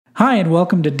Hi, and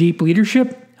welcome to Deep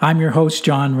Leadership. I'm your host,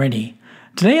 John Rennie.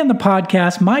 Today on the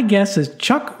podcast, my guest is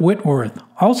Chuck Whitworth,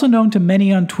 also known to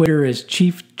many on Twitter as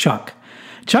Chief Chuck.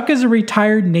 Chuck is a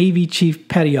retired Navy Chief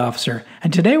Petty Officer,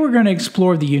 and today we're going to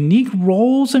explore the unique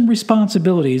roles and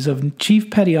responsibilities of Chief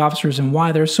Petty Officers and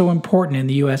why they're so important in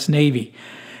the U.S. Navy.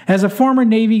 As a former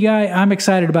Navy guy, I'm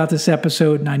excited about this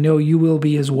episode, and I know you will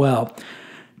be as well.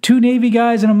 Two Navy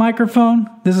guys and a microphone,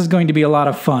 this is going to be a lot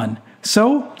of fun.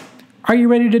 So, are you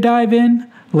ready to dive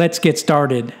in? Let's get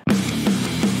started.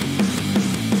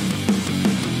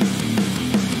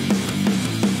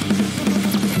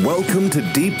 Welcome to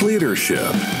Deep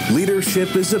Leadership.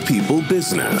 Leadership is a people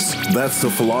business. That's the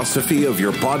philosophy of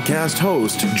your podcast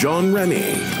host, John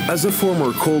Rennie. As a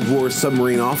former Cold War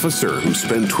submarine officer who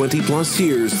spent 20 plus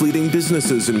years leading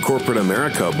businesses in corporate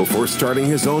America before starting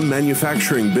his own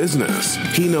manufacturing business,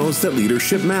 he knows that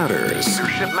leadership matters.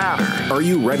 Are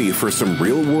you ready for some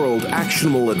real-world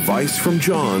actionable advice from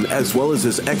John as well as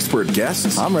his expert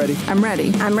guests? I'm ready.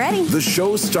 The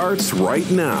show starts right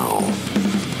now.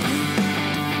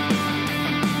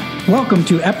 Welcome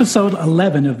to episode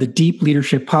 11 of the Deep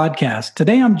Leadership Podcast.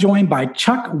 Today I'm joined by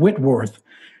Chuck Whitworth,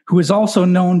 who is also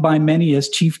known by many as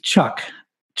Chief Chuck.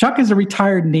 Chuck is a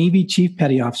retired Navy Chief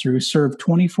Petty Officer who served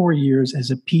 24 years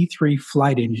as a P-3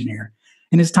 flight engineer.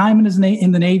 In his time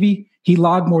in the Navy, he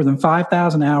logged more than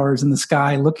 5,000 hours in the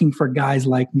sky looking for guys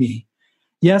like me.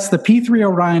 Yes, the P-3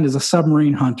 Orion is a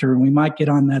submarine hunter, and we might get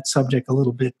on that subject a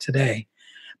little bit today.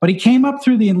 But he came up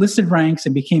through the enlisted ranks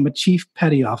and became a Chief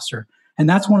Petty Officer. And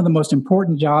that's one of the most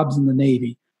important jobs in the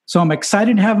Navy. So I'm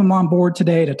excited to have him on board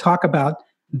today to talk about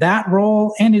that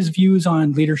role and his views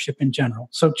on leadership in general.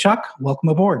 So Chuck, welcome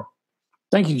aboard.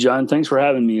 Thank you, John. Thanks for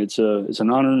having me. It's an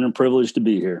honor and a privilege to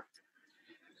be here.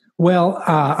 Well,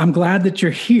 I'm glad that you're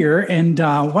here. And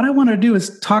what I want to do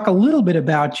is talk a little bit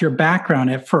about your background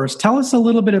at first. Tell us a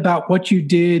little bit about what you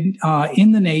did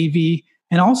in the Navy.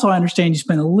 And also, I understand you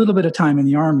spent a little bit of time in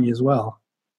the Army as well.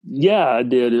 Yeah, I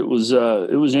did. It was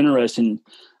interesting.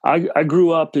 I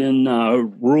grew up in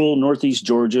rural Northeast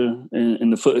Georgia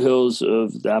in the foothills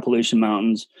of the Appalachian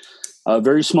Mountains, a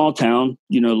very small town,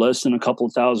 less than a couple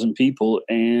of thousand people.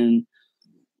 And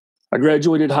I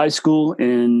graduated high school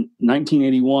in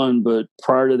 1981, but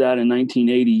prior to that in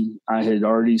 1980, I had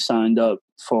already signed up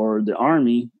for the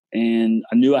Army, and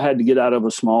I knew I had to get out of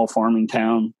a small farming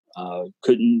town.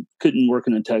 Couldn't work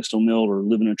in a textile mill or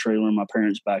live in a trailer in my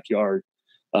parents' backyard.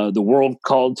 The world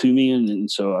called to me, and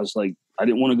so I was like, I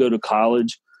didn't want to go to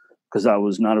college because I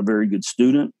was not a very good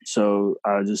student. So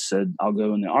I just said, I'll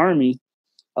go in the Army.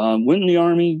 Went in the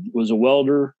Army, was a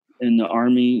welder in the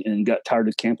Army, and got tired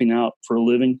of camping out for a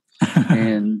living.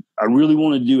 And I really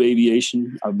wanted to do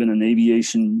aviation. I've been an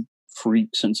aviation freak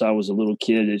since I was a little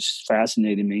kid. It just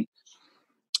fascinated me.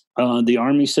 The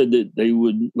Army said that they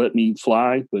would let me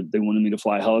fly, but they wanted me to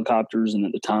fly helicopters. And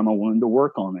at the time, I wanted to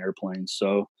work on airplanes.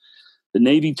 So the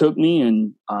Navy took me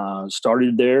and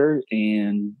started there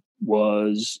and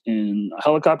was in a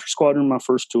helicopter squadron my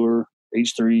first tour,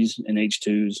 H-3s and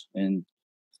H-2s. And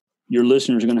your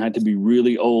listeners are going to have to be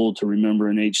really old to remember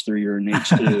an H-3 or an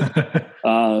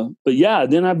H-2. But yeah,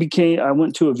 then I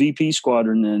went to a VP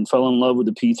squadron and fell in love with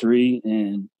the P-3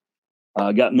 and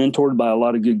got mentored by a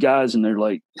lot of good guys. And they're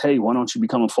like, hey, why don't you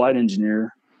become a flight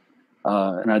engineer?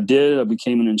 And I did. I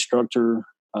became an instructor,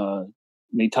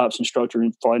 made TOPS instructor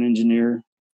and flight engineer.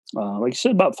 Like I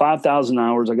said, about 5,000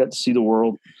 hours. I got to see the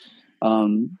world.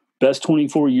 Best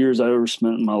 24 years I ever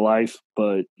spent in my life.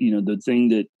 But, the thing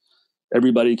that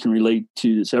everybody can relate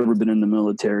to that's ever been in the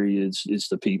military is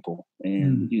the people.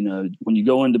 And, when you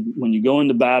go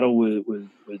into battle with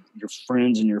your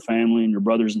friends and your family and your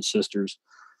brothers and sisters,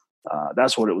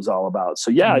 that's what it was all about.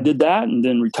 So, yeah, I did that and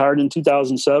then retired in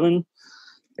 2007.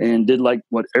 And did like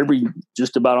what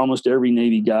just about almost every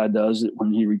Navy guy does.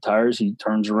 When he retires, he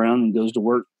turns around and goes to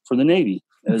work for the Navy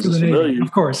as a civilian. Navy,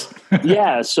 of course.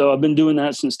 Yeah, so I've been doing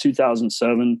that since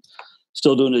 2007.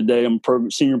 Still doing it today. I'm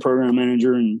senior program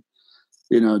manager, and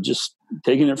just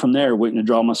taking it from there, waiting to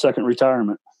draw my second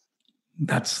retirement.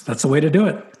 That's the way to do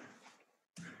it.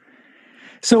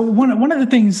 So one of the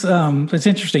things that's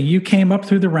interesting, you came up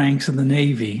through the ranks of the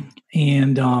Navy,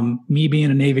 and me being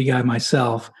a Navy guy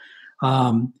myself.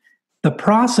 The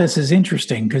process is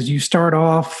interesting because you start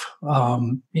off,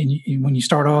 when you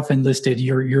start off enlisted,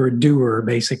 you're a doer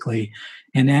basically.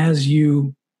 And as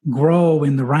you grow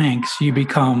in the ranks, you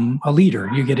become a leader.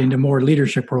 You get into more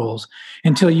leadership roles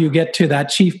until you get to that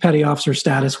Chief Petty Officer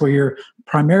status where you're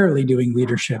primarily doing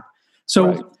leadership. So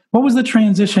right. What was the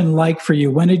transition like for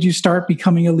you? When did you start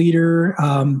becoming a leader?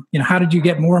 How did you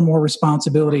get more and more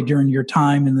responsibility during your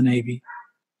time in the Navy?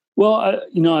 Well,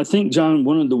 I think, John,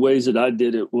 one of the ways that I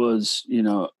did it was,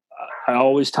 I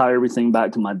always tie everything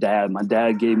back to my dad. My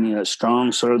dad gave me a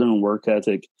strong Southern work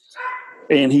ethic,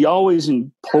 and he always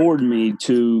implored me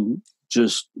to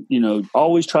just,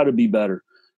 always try to be better.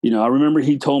 I remember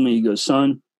he told me, he goes,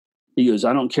 son, he goes,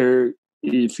 I don't care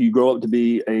if you grow up to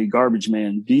be a garbage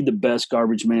man, be the best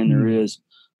garbage man there is.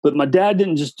 But my dad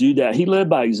didn't just do that. He led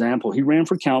by example. He ran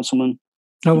for councilman.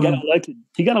 Oh, he got elected.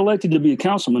 He got elected to be a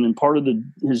councilman, and part of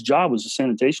his job was the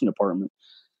sanitation department.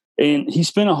 And he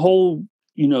spent a whole,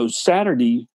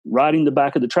 Saturday riding the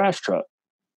back of the trash truck.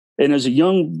 And as a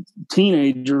young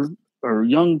teenager or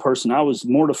young person, I was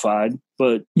mortified.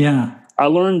 But yeah, I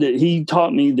learned that he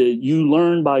taught me that you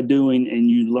learn by doing, and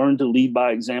you learn to lead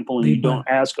by example, and you don't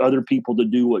ask other people to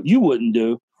do what you wouldn't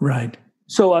do. Right.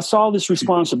 So I saw this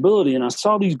responsibility, and I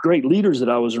saw these great leaders that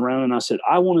I was around, and I said,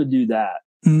 I want to do that.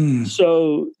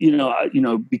 So,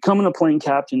 becoming a plane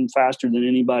captain faster than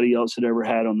anybody else had ever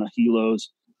had on the helos,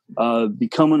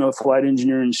 becoming a flight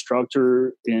engineer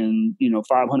instructor in,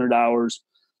 500 hours,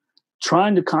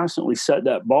 trying to constantly set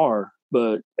that bar.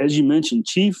 But as you mentioned,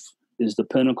 chief is the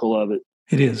pinnacle of it.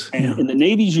 It is. And the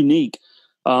Navy's unique.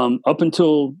 Up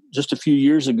until just a few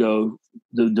years ago,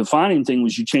 the defining thing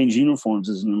was you change uniforms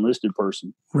as an enlisted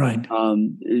person. Right.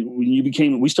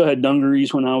 When we still had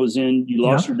dungarees when I was in. You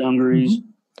lost your dungarees. Mm-hmm.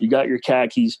 You got your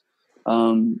khakis.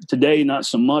 Today, not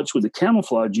so much with the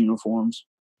camouflage uniforms,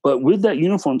 but with that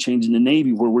uniform change in the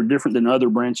Navy, where we're different than other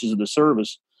branches of the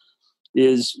service,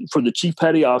 is for the chief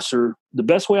petty officer. The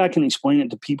best way I can explain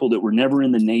it to people that were never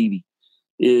in the Navy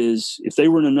is if they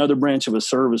were in another branch of a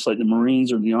service like the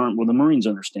Marines or the Army. Well, the Marines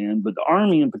understand, but the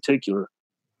Army in particular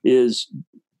is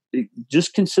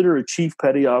just consider a chief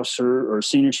petty officer or a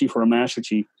senior chief or a master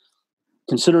chief.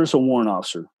 Consider us a warrant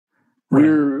officer. Right.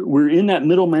 We're in that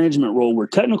middle management role. We're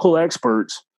technical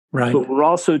experts, right, but we're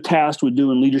also tasked with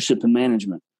doing leadership and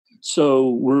management. So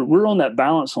we're on that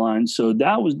balance line. So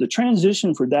that was the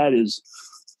transition for that is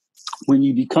when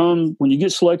you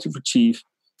get selected for chief,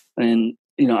 and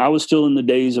I was still in the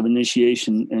days of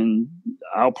initiation, and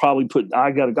I'll probably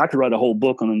I could write a whole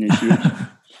book on initiation,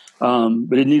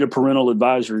 but it need a parental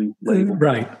advisory label,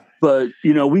 right? But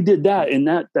we did that, and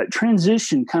that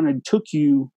transition kind of took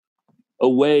you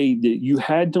away. That you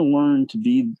had to learn to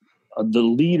be the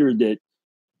leader. That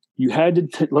you had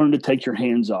to learn to take your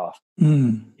hands off.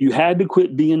 You had to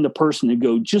quit being the person to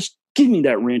go, just give me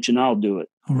that wrench and I'll do it.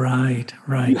 Right.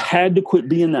 You had to quit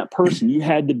being that person. You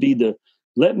had to be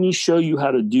let me show you how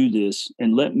to do this,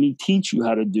 and let me teach you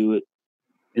how to do it,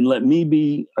 and let me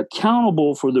be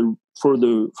accountable for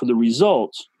the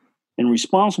results and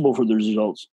responsible for the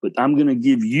results. But I'm going to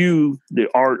give you the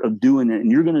art of doing it, and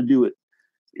you're going to do it,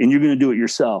 and you're going to do it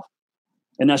yourself.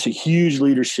 And that's a huge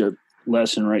leadership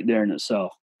lesson right there in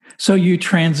itself. So you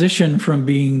transition from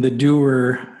being the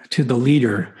doer to the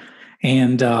leader.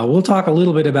 And we'll talk a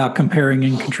little bit about comparing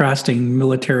and contrasting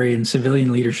military and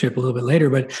civilian leadership a little bit later.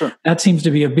 But sure, that seems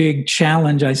to be a big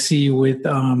challenge I see with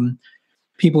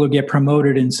people who get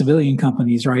promoted in civilian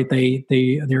companies, right?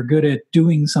 They're good at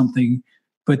doing something,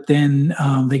 but then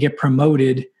they get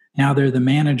promoted. Now they're the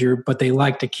manager, but they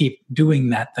like to keep doing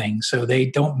that thing. So they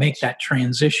don't make that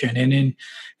transition.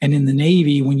 And in the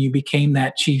Navy, when you became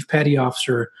that chief petty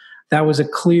officer, that was a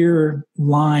clear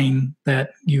line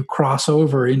that you cross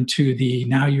over into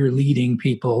now you're leading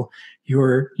people.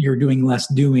 You're doing less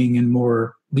doing and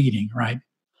more leading, right?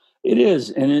 It is.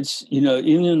 And it's,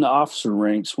 even in the officer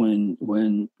ranks, when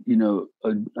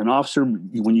an officer,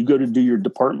 when you go to do your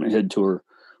department head tour,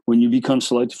 when you become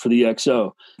selected for the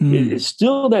XO, it's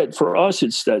still that for us,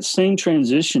 it's that same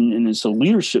transition, and it's a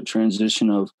leadership transition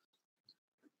of,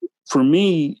 for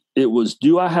me, it was,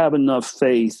 do I have enough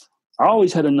faith? I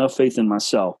always had enough faith in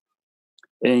myself,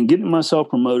 and getting myself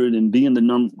promoted and being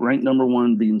ranked number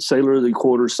one, being sailor of the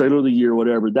quarter, sailor of the year,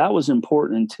 whatever, that was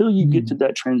important until you get to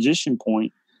that transition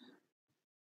point.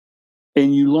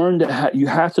 And you learn that you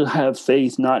have to have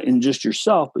faith, not in just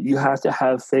yourself, but you have to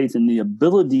have faith in the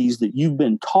abilities that you've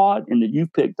been taught and that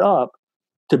you've picked up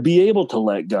to be able to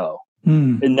let go.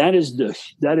 And that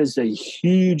is a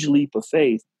huge leap of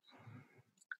faith.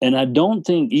 And I don't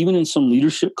think, even in some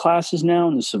leadership classes now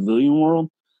in the civilian world,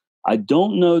 I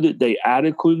don't know that they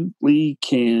adequately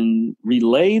can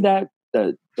relay that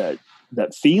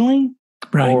feeling,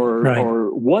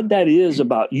 or what that is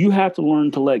about. You have to learn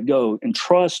to let go and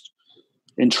trust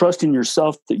in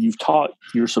yourself, that you've taught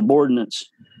your subordinates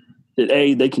that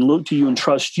A, they can look to you and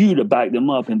trust you to back them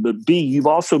up, but B, you've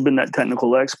also been that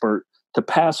technical expert to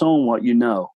pass on what you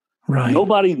know. Right.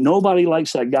 Nobody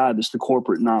likes that guy that's the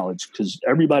corporate knowledge, because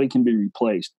everybody can be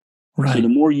replaced. Right. So the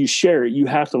more you share it, you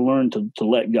have to learn to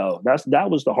let go. That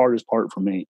was the hardest part for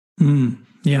me.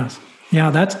 Yes. Yeah,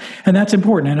 that's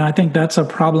important. And I think that's a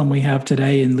problem we have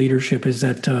today in leadership is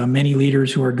that many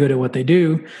leaders who are good at what they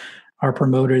do are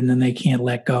promoted and then they can't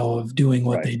let go of doing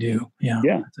what they do. Yeah.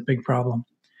 That's a big problem.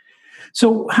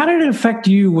 So how did it affect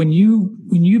you when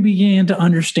you began to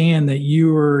understand that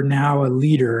you were now a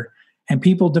leader and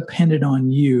people depended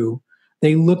on you?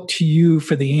 They looked to you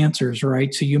for the answers,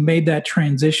 right? So you made that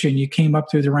transition. You came up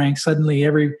through the ranks. Suddenly,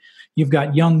 you've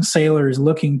got young sailors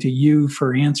looking to you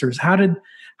for answers. How did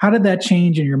that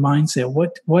change in your mindset?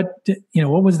 What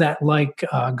was that like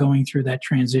going through that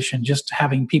transition? Just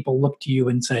having people look to you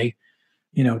and say,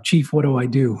 Chief, what do I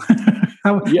do?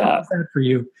 How was that for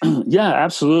you? Yeah,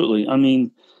 absolutely. I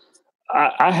mean,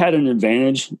 I had an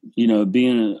advantage,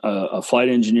 being a flight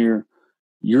engineer.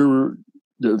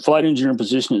 The flight engineer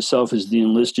position itself is the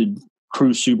enlisted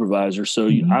crew supervisor. So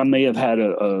I may have had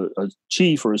a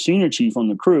chief or a senior chief on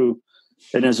the crew.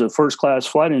 And as a first class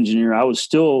flight engineer, I was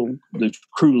still the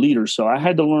crew leader. So I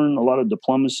had to learn a lot of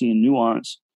diplomacy and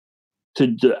nuance to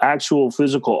the actual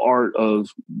physical art of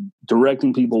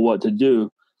directing people what to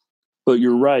do. But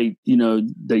you're right.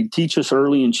 They teach us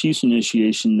early in Chiefs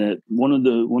initiation that one of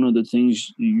the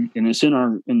things, and it's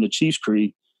in the Chiefs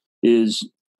Creed, is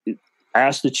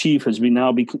ask the chief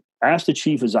ask the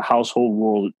chief is a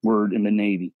household word in the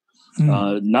Navy,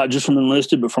 not just from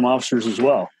enlisted, but from officers as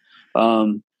well.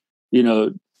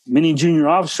 Many junior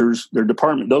officers, they'll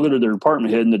go to their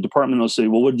department head and the department will say,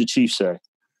 well, what did the chief say?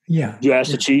 Yeah. Did you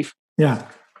ask the chief? Yeah.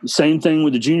 Same thing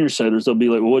with the junior sailors. They'll be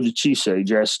like, well, what did the chief say? Did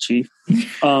you ask the chief?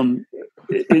 And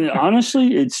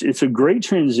honestly, it's a great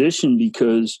transition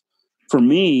because for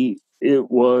me, it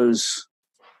was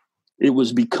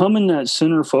becoming that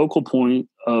center focal point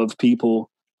of people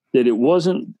that it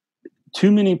wasn't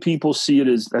too many people see it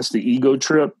as that's the ego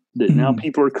trip that now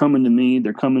people are coming to me.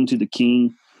 They're coming to the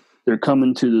king. They're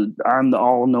coming to I'm the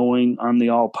all knowing, I'm the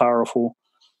all powerful.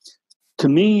 To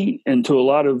me and to a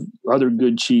lot of other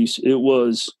good chiefs,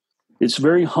 it's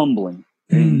very humbling.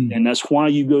 And that's why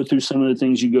you go through some of the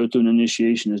things you go through in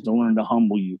initiation is to learn to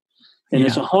humble you. And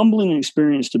it's a humbling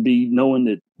experience to be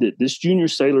knowing that this junior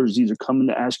sailor is either coming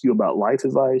to ask you about life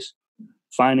advice,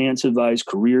 finance advice,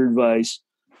 career advice,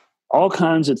 all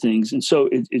kinds of things. And so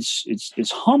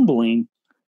it's humbling,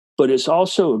 but it's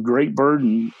also a great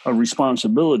burden of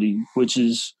responsibility, which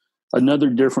is another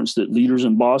difference that leaders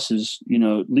and bosses,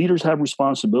 leaders have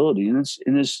responsibility. And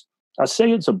I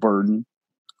say it's a burden,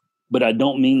 but I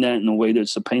don't mean that in a way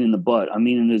that's a pain in the butt. I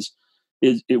mean,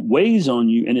 it weighs on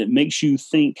you and it makes you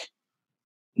think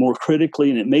more critically,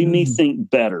 and it made me think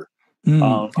better.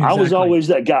 Exactly. I was always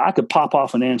that guy. I could pop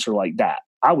off an answer like that.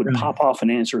 I would pop off an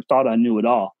answer, thought I knew it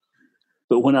all.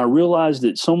 But when I realized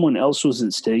that someone else was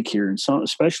at stake here, and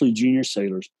especially junior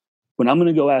sailors, when I'm going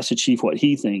to go ask the chief what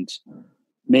he thinks,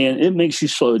 man, it makes you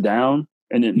slow down.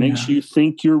 And it makes you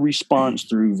think your response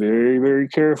through very, very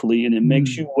carefully. And it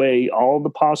makes you weigh all the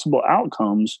possible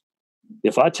outcomes.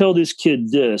 If I tell this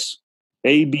kid this,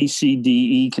 A, B, C, D,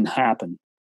 E can happen.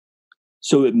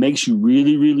 So it makes you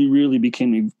really, really, really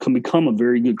become a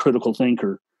very good critical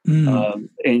thinker. And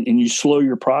you slow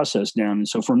your process down. And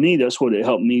so for me, that's what it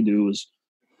helped me do is,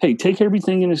 hey, take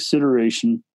everything into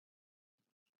consideration.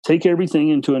 Take everything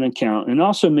into an account, and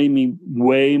also made me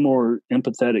way more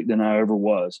empathetic than I ever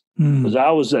was because I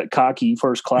was that cocky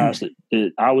first class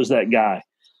that I was that guy.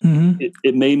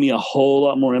 It made me a whole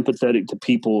lot more empathetic to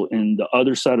people in the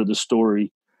other side of the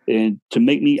story, and to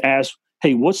make me ask,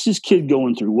 hey, what's this kid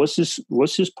going through? What's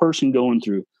this person going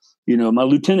through? My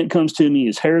lieutenant comes to me,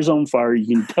 his hair's on fire. You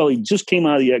can tell he just came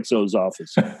out of the XO's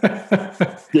office.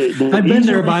 I've been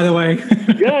there, by the way.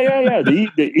 Yeah.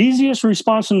 The easiest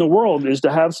response in the world is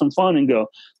to have some fun and go,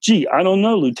 gee, I don't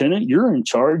know, Lieutenant. You're in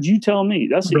charge. You tell me.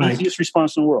 That's the easiest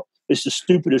response in the world. It's the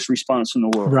stupidest response in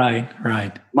the world.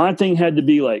 Right. My thing had to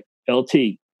be like,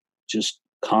 LT, just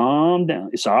calm down.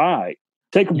 It's all right.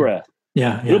 Take a breath.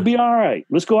 Yeah. It'll be all right.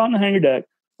 Let's go out on the hangar deck.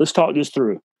 Let's talk this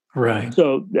through. Right.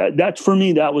 So that's for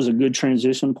me, that was a good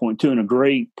transition point too, and a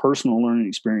great personal learning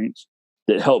experience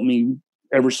that helped me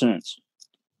ever since.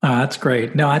 That's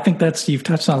great. No, I think you've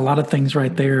touched on a lot of things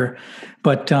right there,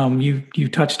 but you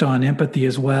touched on empathy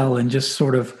as well, and just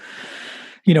sort of,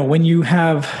 when you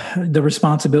have the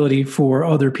responsibility for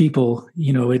other people,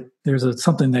 there's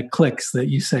something that clicks that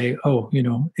you say, oh,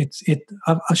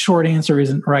 a short answer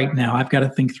isn't right now. I've got to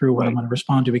think through what I'm going to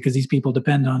respond to because these people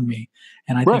depend on me.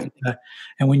 And I think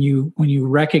and when you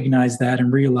recognize that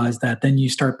and realize that, then you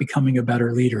start becoming a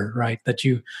better leader, right? That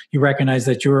you recognize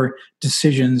that your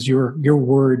decisions, your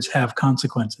words have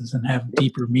consequences and have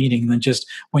deeper meaning than just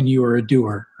when you are a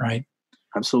doer, right?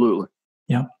 Absolutely.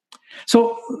 Yeah.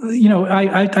 So,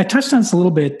 I touched on this a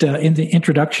little bit in the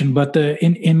introduction, but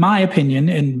in my opinion,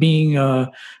 and being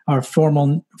our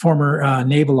former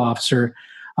naval officer,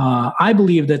 I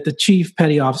believe that the chief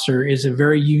petty officer is a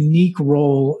very unique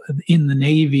role in the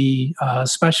Navy,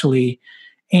 especially,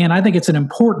 and I think it's an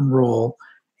important role.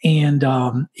 And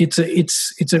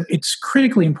it's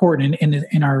critically important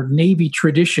in our Navy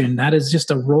tradition. That is just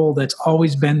a role that's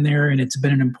always been there, and it's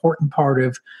been an important part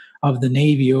of the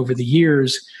Navy over the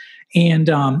years. And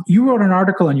you wrote an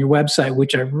article on your website,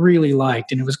 which I really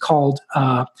liked, and it was called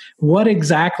 "What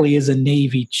Exactly is a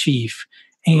Navy Chief?"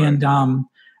 And right.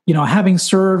 Having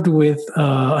served with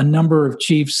a number of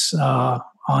chiefs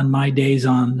on my days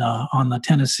on the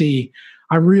Tennessee,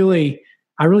 I really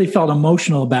felt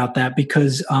emotional about that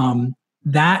because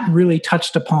that really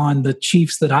touched upon the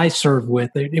chiefs that I served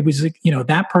with. It was,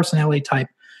 that personality type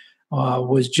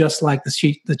was just like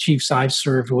the chiefs I've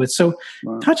served with. So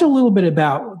touch a little bit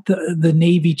about the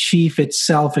Navy chief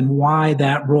itself and why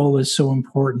that role is so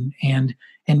important. And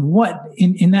what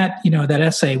in that, that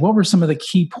essay, what were some of the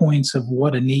key points of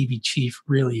what a Navy chief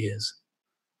really is?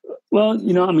 Well,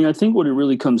 I think what it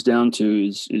really comes down to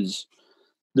is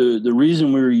the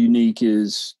reason we're unique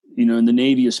is, in the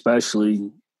Navy especially,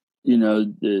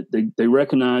 they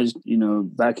recognized,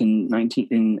 back in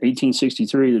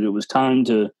 1863 that it was time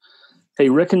to,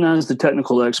 recognize the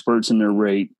technical experts in their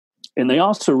rate. And they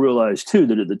also realized too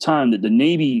that at the time that the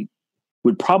Navy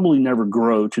would probably never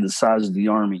grow to the size of the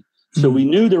Army. So we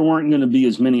knew there weren't going to be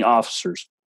as many officers.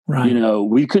 Right.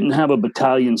 We couldn't have a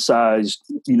battalion size,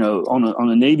 on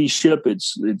a Navy ship.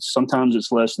 It's sometimes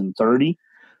it's less than 30.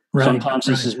 Right, sometimes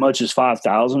it's as much as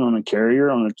 5,000 on a carrier.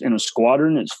 In a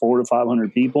squadron, it's 400 to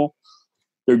 500 people.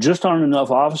 There just aren't enough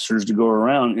officers to go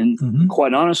around, and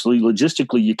quite honestly,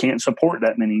 logistically, you can't support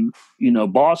that many,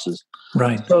 bosses.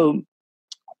 Right. So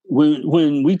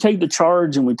when we take the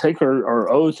charge and we take our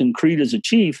oath and creed as a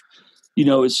chief,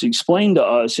 it's explained to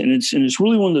us, and it's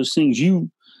really one of those things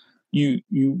you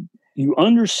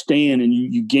understand, and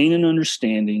you gain an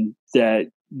understanding that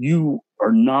you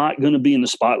are not going to be in the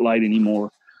spotlight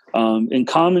anymore. In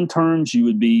common terms, you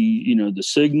would be, the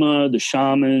Sigma, the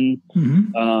shaman.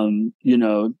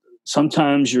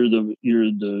 Sometimes you're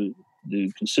the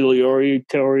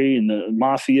conciliatory and the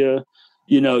mafia.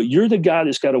 You're the guy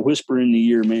that's got a whisper in the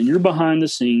ear, man. You're behind the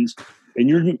scenes, and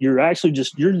you're actually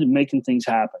you're making things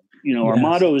happen. Our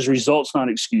motto is results, not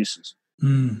excuses.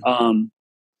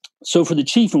 So for the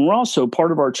chief, and we're also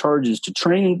part of our charge is to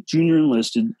train junior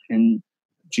enlisted and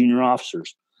junior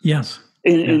officers. Yes.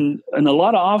 And a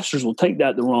lot of officers will take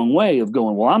that the wrong way of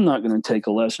going, well, I'm not going to take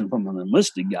a lesson from an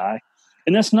enlisted guy.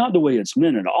 And that's not the way it's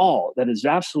meant at all. That is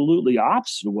absolutely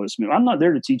opposite of what it's meant. I'm not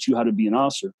there to teach you how to be an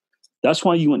officer. That's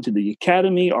why you went to the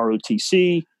academy,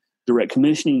 ROTC, direct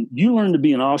commissioning. You learned to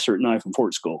be an officer at knife and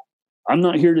fork school. I'm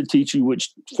not here to teach you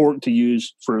which fork to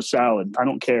use for a salad. I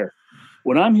don't care.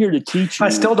 What I'm here to teach you. I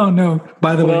still don't know,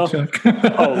 by the way, Chuck.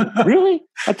 Oh, really?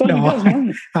 I thought you guys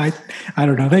learned it. I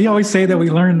don't know. They always say that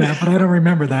we learned that, but I don't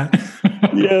remember that.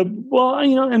 Yeah. Well,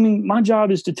 my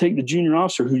job is to take the junior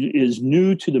officer who is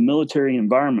new to the military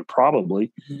environment,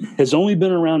 probably has only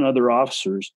been around other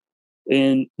officers.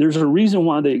 And there's a reason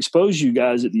why they expose you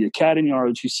guys at the academy,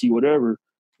 ROTC, whatever.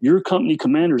 Your company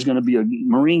commander is going to be a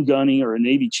Marine gunny or a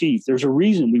Navy chief. There's a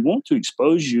reason we want to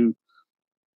expose you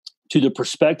to the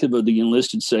perspective of the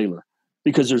enlisted sailor,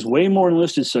 because there's way more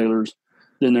enlisted sailors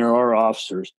than there are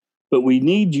officers. But we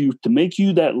need you to make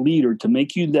you that leader, to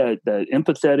make you that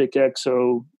empathetic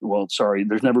XO. Well, sorry,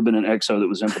 there's never been an XO that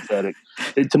was empathetic.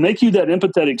 To make you that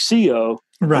empathetic CO,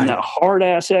 right, and that hard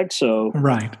ass XO,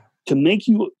 right? To make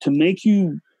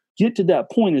you get to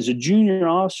that point as a junior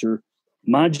officer.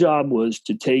 My job was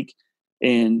to take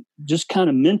and just kind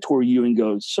of mentor you and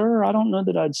go, sir, I don't know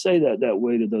that I'd say that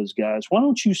way to those guys. Why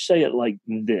don't you say it like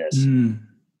this? And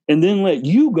then let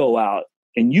you go out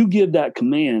and you give that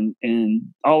command. And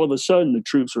all of a sudden the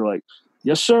troops are like,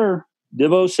 yes, sir.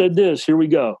 Divo said this, here we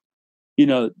go.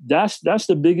 That's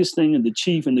the biggest thing of the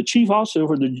chief. And the chief also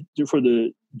for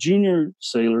the junior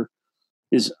sailor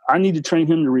is I need to train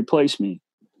him to replace me.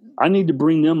 I need to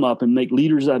bring them up and make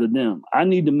leaders out of them. I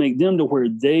need to make them to where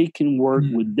they can work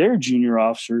with their junior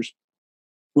officers.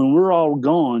 When we're all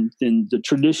gone, then the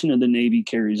tradition of the Navy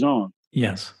carries on.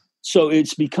 Yes. So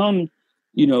it's become,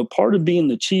 part of being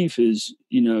the chief is,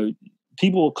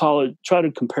 people will call it, try to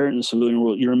compare it in the civilian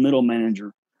world. You're a middle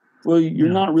manager. Well, you're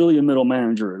not really a middle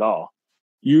manager at all.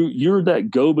 You're that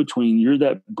go-between. You're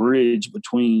that bridge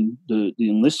between the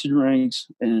enlisted ranks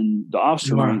and the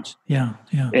officer ranks. Yeah,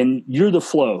 yeah. And you're the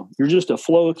flow. You're just a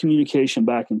flow of communication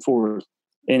back and forth.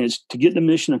 And it's to get the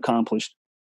mission accomplished.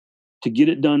 to get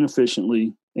it done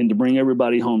efficiently and to bring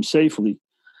everybody home safely.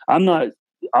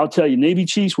 I'll tell you, Navy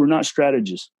chiefs, we're not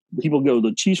strategists. People go,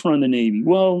 the chiefs run the Navy.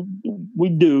 Well, we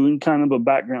do in kind of a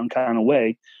background kind of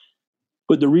way.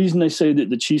 But the reason they say that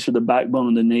the chiefs are the backbone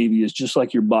of the Navy is just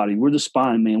like your body. We're the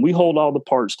spine, man. We hold all the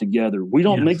parts together. We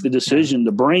don't make the decision.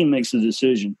 The brain makes the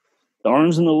decision. The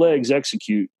arms and the legs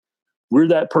execute. We're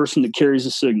that person that carries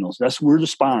the signals. We're the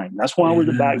spine. That's why we're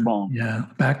the backbone. Yeah,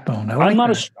 backbone. I'm not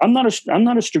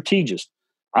a strategist.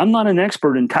 I'm not an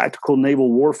expert in tactical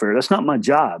naval warfare. That's not my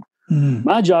job.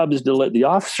 My job is to let the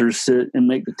officers sit and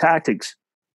make the tactics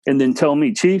and then tell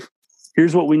me, Chief,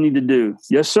 here's what we need to do.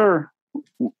 Yes, sir.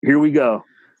 Here we go.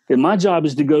 And my job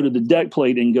is to go to the deck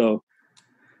plate and go,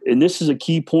 and this is a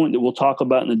key point that we'll talk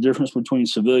about in the difference between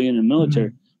civilian and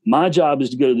military. My job is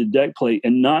to go to the deck plate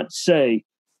and not say,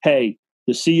 hey,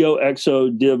 the CO,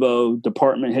 XO, DIVO,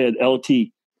 department head, LT,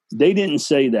 they didn't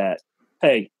say that.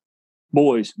 Hey,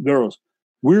 boys, girls,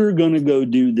 we're going to go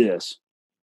do this.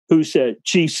 Who said?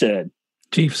 Chief said.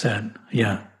 Chief said,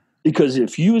 yeah. Because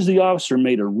if you as the officer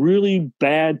made a really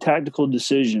bad tactical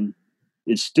decision,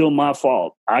 it's still my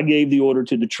fault. I gave the order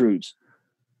to the troops.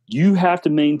 You have to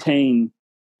maintain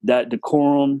that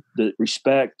decorum, the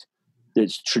respect,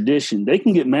 that's tradition. They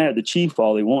can get mad at the chief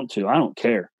all they want to. I don't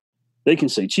care. They can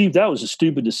say, Chief, that was a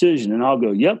stupid decision. And I'll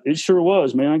go, yep, it sure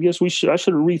was, man. I guess I should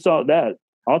have rethought that.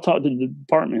 I'll talk to the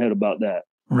department head about that.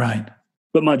 Right.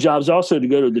 But my job's also to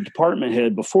go to the department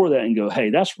head before that and go,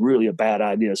 hey, that's really a bad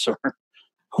idea, sir.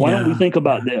 Why don't we think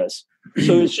about this?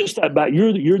 So it's just that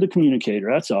you're the communicator.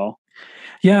 That's all.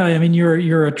 Yeah, I mean,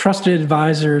 you're a trusted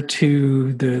advisor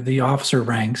to the officer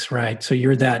ranks, right? So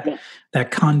you're that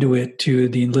conduit to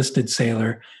the enlisted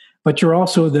sailor, but you're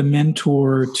also the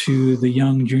mentor to the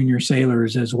young junior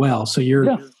sailors as well. So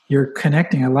you're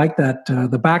connecting. I like that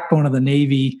the backbone of the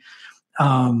Navy.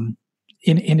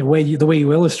 In a way, the way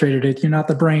you illustrated it, you're not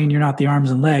the brain, you're not the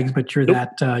arms and legs, but you're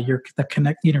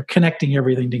connecting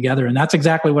everything together. And that's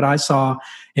exactly what I saw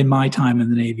in my time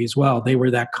in the Navy as well. They were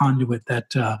that conduit,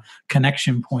 that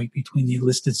connection point between the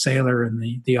enlisted sailor and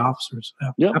the officers.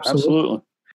 Yeah, absolutely.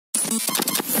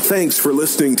 Thanks for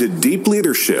listening to Deep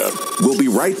Leadership. We'll be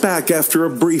right back after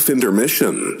a brief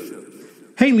intermission.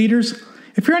 Hey, leaders.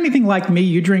 If you're anything like me,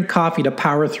 you drink coffee to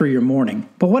power through your morning.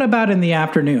 But what about in the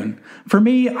afternoon? For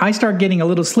me, I start getting a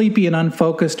little sleepy and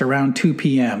unfocused around 2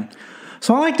 p.m.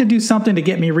 So I like to do something to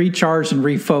get me recharged and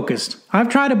refocused. I've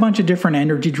tried a bunch of different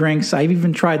energy drinks. I've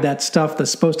even tried that stuff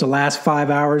that's supposed to last 5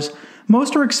 hours.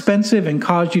 Most are expensive and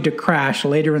cause you to crash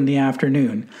later in the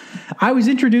afternoon. I was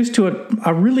introduced to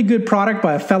a really good product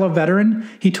by a fellow veteran.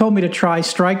 He told me to try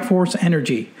Strikeforce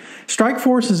Energy.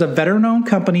 Strikeforce is a veteran-owned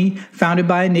company founded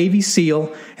by a Navy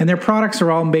SEAL, and their products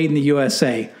are all made in the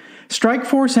USA.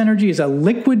 Strikeforce Energy is a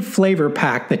liquid flavor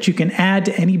pack that you can add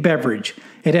to any beverage.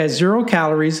 It has 0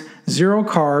 calories, 0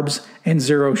 carbs, and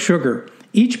 0 sugar.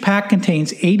 Each pack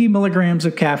contains 80 milligrams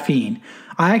of caffeine.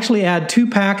 I actually add 2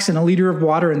 packs and a liter of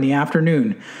water in the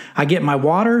afternoon. I get my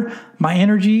water, my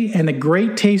energy, and the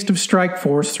great taste of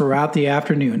Strikeforce throughout the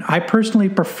afternoon. I personally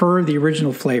prefer the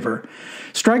original flavor.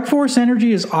 Strikeforce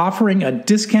Energy is offering a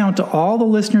discount to all the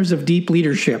listeners of Deep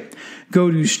Leadership.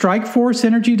 Go to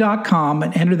strikeforceenergy.com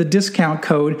and enter the discount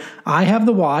code I have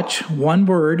the watch, one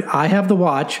word, I have the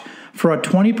watch, for a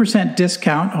 20%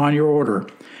 discount on your order.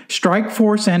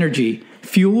 Strikeforce Energy,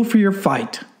 fuel for your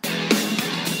fight.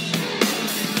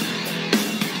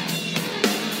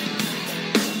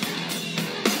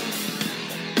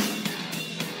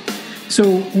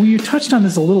 So you touched on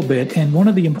this a little bit, and one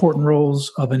of the important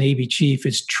roles of a Navy chief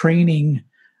is training.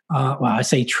 I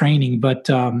say training, but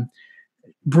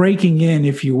breaking in,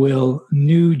 if you will,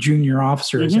 new junior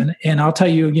officers. Mm-hmm. And I'll tell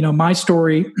you, my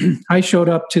story. I showed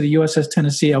up to the USS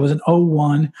Tennessee. I was an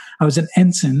 01. I was an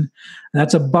ensign.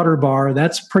 That's a butter bar.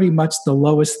 That's pretty much the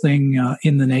lowest thing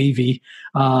in the Navy.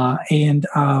 And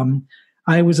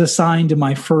I was assigned to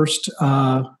my first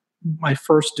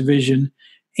division,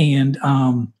 and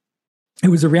it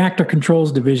was a reactor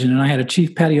controls division, and I had a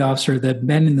chief petty officer that had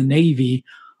been in the Navy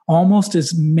almost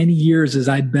as many years as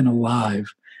I'd been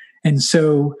alive. And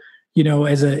so,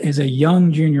 as a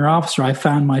young junior officer, I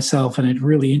found myself in a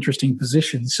really interesting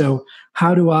position. So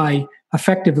how do I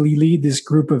effectively lead this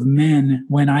group of men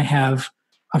when I have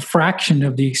a fraction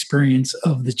of the experience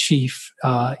of the chief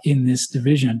in this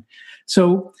division?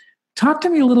 So talk to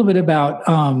me a little bit about,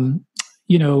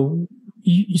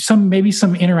 some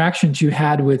interactions you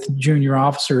had with junior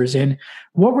officers, and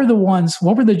what were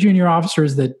the junior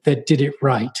officers that did it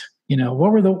right?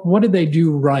 What did they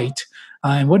do right?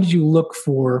 And what did you look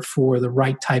for the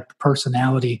right type of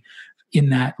personality in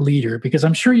that leader? Because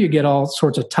I'm sure you get all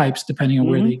sorts of types depending on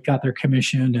where they got their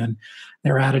commission and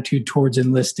their attitude towards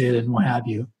enlisted and what have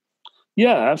you.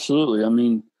 Yeah, absolutely. I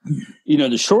mean,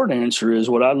 the short answer is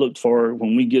what I looked for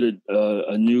when we get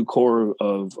a new corps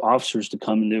of officers to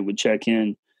come and they would check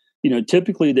in.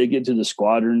 Typically they get to the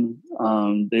squadron.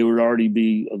 They would already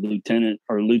be a lieutenant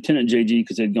or lieutenant JG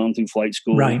because they'd gone through flight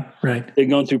school. Right. They'd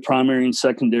gone through primary and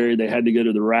secondary. They had to go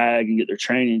to the RAG and get their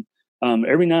training.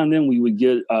 Every now and then we would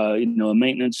get, a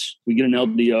maintenance. We get an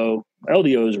LDO.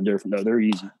 LDOs are different though; they're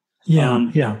easy.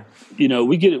 Yeah.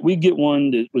 We get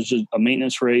one that was just a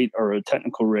maintenance rate or a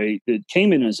technical rate that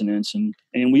came in as an ensign,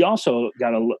 and we also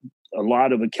got a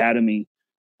lot of academy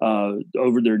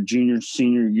over their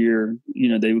senior year.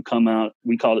 They would come out.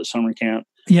 We called it summer camp.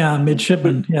 Yeah,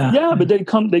 midshipmen. But they'd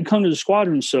come to the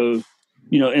squadron. So,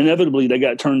 inevitably they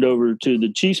got turned over to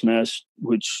the chief's mess,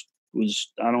 which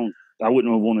was I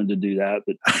wouldn't have wanted to do that,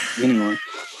 but anyway,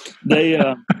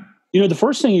 they. The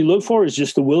first thing you look for is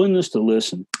just the willingness to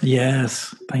listen.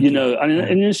 Yes. Thank you.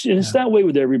 And it's that way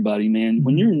with everybody, man.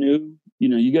 When you're new,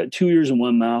 you got 2 ears and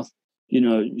one mouth,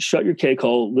 shut your cake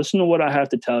hole, listen to what I have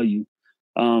to tell you.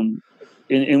 And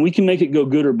we can make it go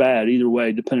good or bad either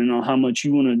way, depending on how much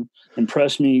you want to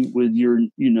impress me with your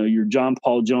John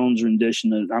Paul Jones rendition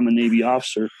that I'm a Navy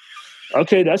officer.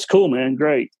 Okay, that's cool, man.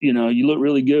 Great. You look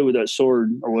really good with that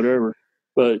sword or whatever.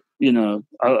 But,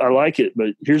 I like it. But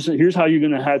here's how you're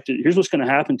going to here's what's going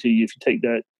to happen to you if you take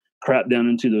that crap down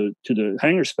into the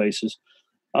hangar spaces.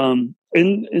 And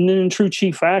then in true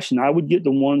chief fashion, I would get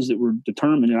the ones that were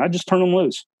determined and I just turn them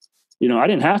loose. I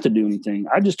didn't have to do anything.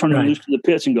 I just turned them loose to the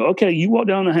pits and go, okay, you walk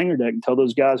down the hangar deck and tell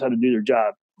those guys how to do their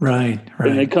job. Right.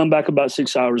 And they come back about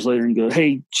 6 hours later and go,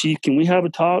 hey, chief, can we have a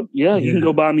talk? Yeah, you can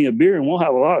go buy me a beer and we'll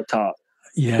have a lot of talk.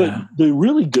 Yeah. But the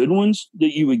really good ones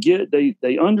that you would get,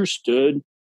 they understood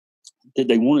that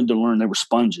they wanted to learn. They were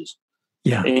sponges.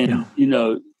 Yeah. And,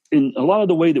 in a lot of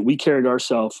the way that we carried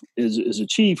ourselves as a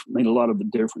chief made a lot of the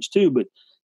difference too. But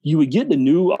you would get the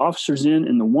new officers in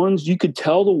and the ones you could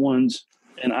tell the ones,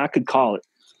 and I could call it.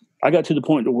 I got to the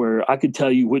point to where I could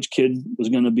tell you which kid was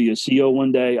going to be a CO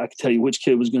one day. I could tell you which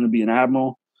kid was going to be an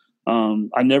admiral.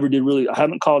 I did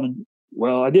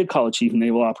call a chief of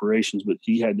naval operations, but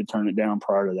he had to turn it down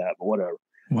prior to that, but whatever.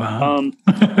 Wow.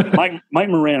 Mike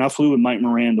Moran, I flew with Mike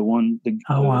Moran,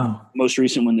 the most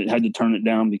recent one that had to turn it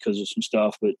down because of some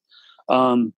stuff. But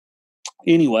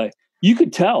anyway, you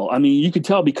could tell. I mean, you could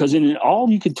tell because in all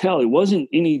you could tell, it wasn't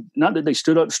not that they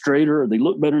stood up straighter or they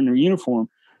looked better in their uniform,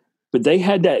 but they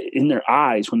had that in their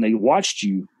eyes when they watched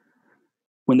you,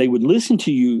 when they would listen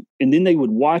to you, and then they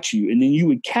would watch you, and then you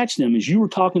would catch them as you were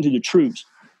talking to the troops.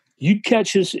 You'd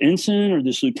catch this ensign or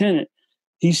this lieutenant.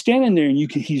 He's standing there and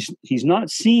he's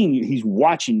not seeing you. He's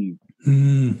watching you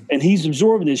and he's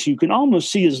absorbing this. You can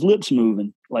almost see his lips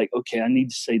moving like, okay, I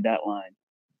need to say that line.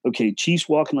 Okay. Chief's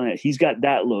walking like that. He's got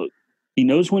that look. He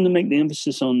knows when to make the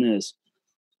emphasis on this.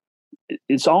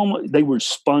 It's almost, they were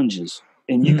sponges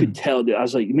and you could tell that. I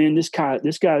was like, man, this guy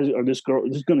or this girl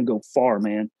is going to go far,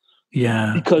 man.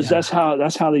 Yeah. Because that's how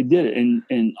they did it. And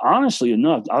honestly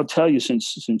enough, I'll tell you,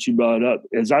 since you brought it up,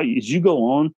 as you go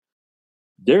on,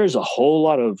 there's a whole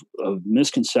lot of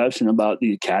misconception about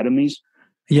the academies.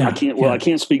 Yeah. I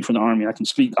can't speak for the Army. I can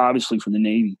speak obviously for the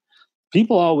Navy.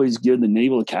 People always give the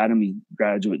Naval Academy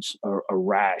graduates a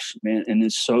rash, man. And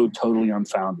it's so totally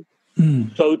unfounded.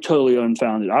 So totally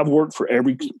unfounded. I've worked for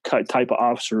every type of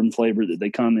officer and flavor that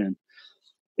they come in.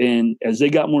 And as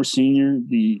they got more senior,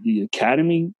 the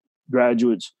Academy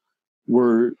graduates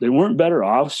weren't better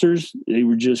officers. They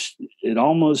were just,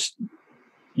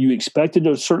 you expected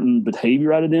a certain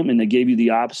behavior out of them, and they gave you the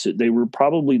opposite. They were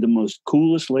probably the most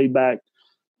coolest, laid-back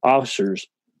officers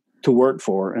to work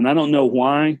for. And I don't know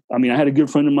why. I mean, I had a good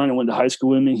friend of mine that went to high school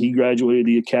with me. He graduated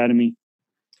the academy.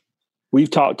 We've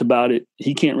talked about it.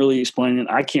 He can't really explain it.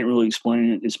 I can't really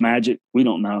explain it. It's magic. We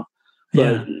don't know.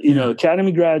 But,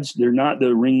 academy grads, they're not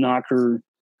the ring knocker.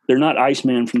 They're not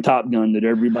Iceman from Top Gun that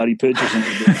everybody pitches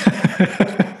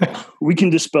into. We can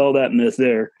dispel that myth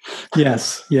there.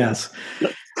 Yes. Yeah,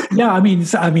 I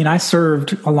mean, I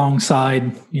served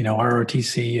alongside,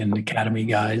 ROTC and Academy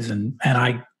guys, and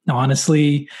I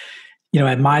honestly,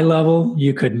 at my level,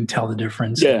 you couldn't tell the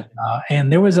difference. Yeah,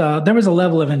 and there was a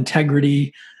level of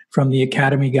integrity from the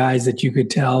Academy guys that you could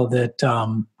tell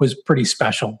that was pretty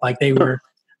special. Like they were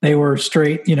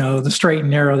straight, the straight and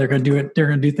narrow. They're going to do it. They're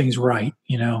going to do things right,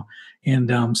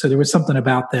 and so there was something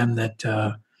about them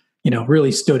that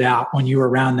really stood out when you were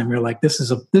around them. You're like, this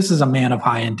is a man of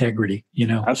high integrity,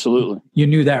 Absolutely. You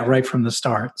knew that right from the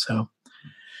start. So,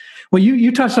 well,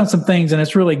 you touched on some things and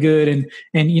it's really good.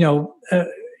 And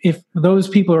if those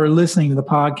people are listening to the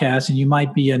podcast and you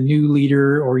might be a new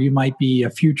leader or you might be a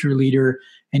future leader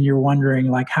and you're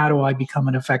wondering, like, how do I become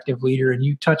an effective leader? And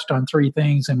you touched on three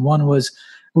things. And one was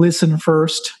listen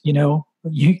first, 2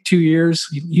 ears,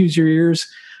 use your ears,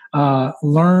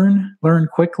 learn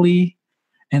quickly.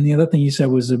 And the other thing you said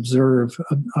was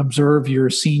observe your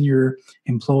senior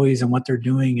employees and what they're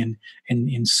doing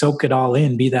and soak it all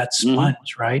in, be that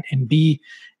sponge, right? And be,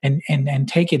 and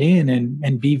take it in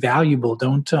and be valuable.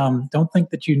 Don't think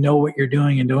that you know what you're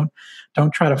doing, and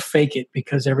don't try to fake it,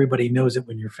 because everybody knows it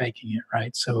when you're faking it,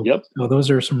 right? So, so those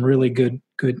are some really good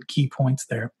key points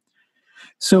there.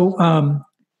 So,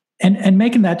 and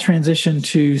making that transition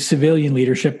to civilian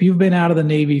leadership, you've been out of the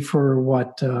Navy for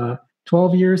what,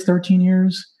 12 years, 13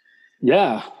 years?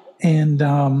 Yeah. And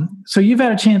so you've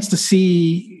had a chance to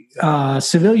see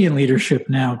civilian leadership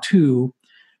now too.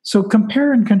 So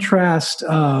compare and contrast,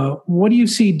 what do you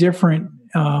see different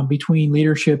between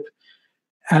leadership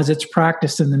as it's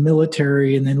practiced in the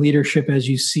military and then leadership as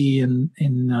you see in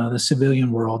the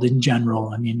civilian world in general?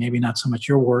 I mean, maybe not so much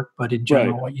your work, but in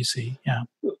general, what you see. Yeah.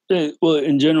 Well,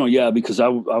 in general, yeah, because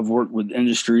I've worked with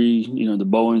industry, the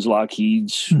Boeings,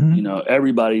 Lockheeds,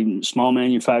 everybody, small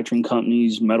manufacturing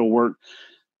companies, metalwork.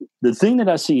 The thing that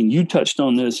I see, and you touched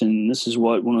on this, and this is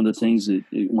one of the things that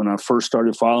when I first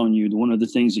started following you, one of the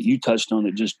things that you touched on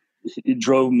that it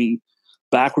drove me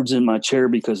backwards in my chair,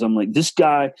 because I'm like, this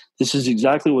is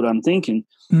exactly what I'm thinking.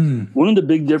 One of the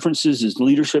big differences is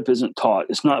leadership isn't taught.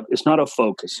 It's not a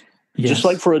focus. Yes. Just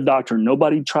like for a doctor,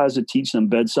 nobody tries to teach them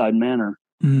bedside manner.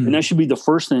 And that should be the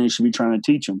first thing they should be trying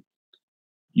to teach them.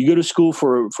 You go to school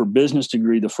for business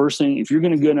degree, the first thing, if you're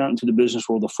going to go out into the business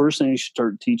world, the first thing they should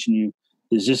start teaching you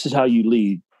is this is how you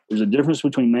lead. There's a difference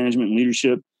between management and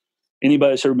leadership.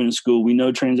 Anybody that's ever been in school, we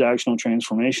know transactional,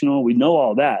 transformational. We know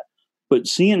all that. But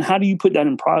seeing how do you put that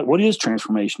in product? What is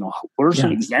transformational? What are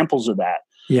some examples of that?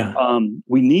 Yeah.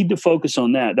 We need to focus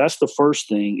on that. That's the first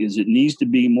thing, is it needs to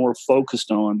be more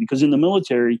focused on, because in the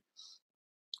military,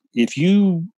 if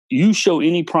you show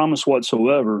any promise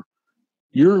whatsoever,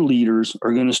 your leaders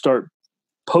are going to start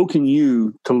poking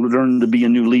you to learn to be a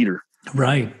new leader.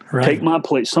 Right. Take my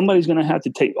place. Somebody's going to have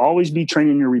to always be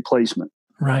training your replacement.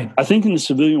 Right. I think in the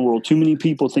civilian world, too many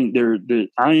people think that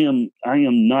I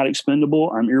am not expendable.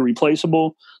 I'm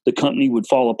irreplaceable. The company would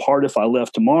fall apart if I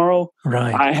left tomorrow.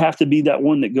 Right. I have to be that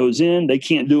one that goes in. They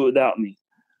can't do it without me.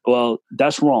 Well,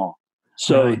 that's wrong.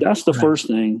 So that's the first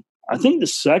thing. I think the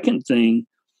second thing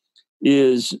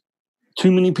is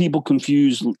too many people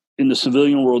confuse in the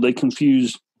civilian world. They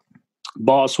confuse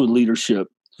boss with leadership.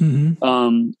 We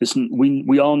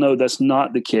all know that's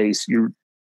not the case.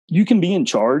 You can be in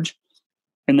charge,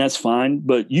 and that's fine,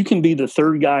 but you can be the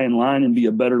third guy in line and be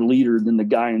a better leader than the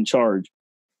guy in charge.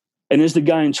 And as the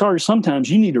guy in charge, sometimes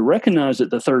you need to recognize that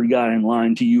the third guy in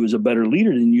line to you is a better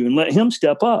leader than you and let him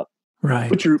step up. Right.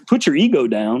 Put your ego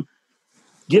down,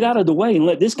 get out of the way, and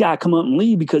let this guy come up and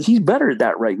lead, because he's better at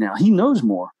that right now. He knows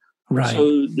more. Right.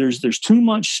 So there's too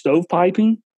much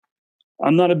stovepiping.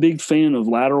 I'm not a big fan of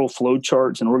lateral flow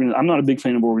charts, and I'm not a big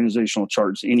fan of organizational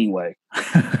charts anyway.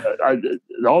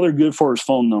 All they're good for is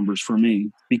phone numbers for me,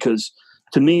 because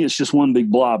to me, it's just one big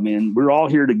blob, man. We're all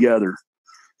here together.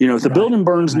 If the building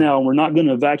burns now, we're not going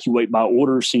to evacuate by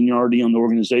order of seniority on the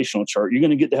organizational chart. You're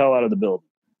going to get the hell out of the building.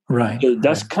 Right. So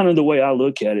that's kind of the way I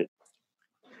look at it.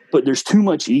 But there's too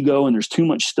much ego and there's too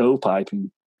much stovepiping.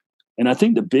 And I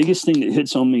think the biggest thing that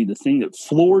hits on me, the thing that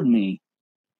floored me,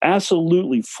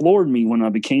 absolutely floored me when I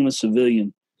became a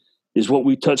civilian, is what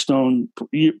we touched on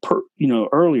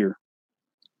earlier.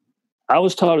 I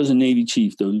was taught as a Navy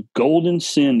chief, the golden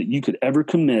sin that you could ever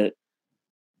commit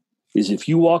is if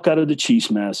you walk out of the chief's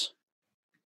mess,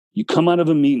 you come out of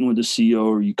a meeting with the CO,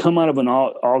 or you come out of an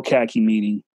all khaki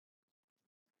meeting,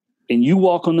 and you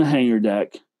walk on the hangar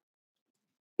deck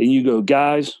and you go,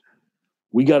 guys,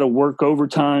 we got to work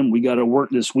overtime. We got to work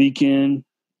this weekend.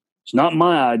 It's not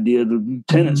my idea. The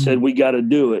lieutenant said we got to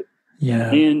do it.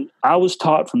 Yeah. And I was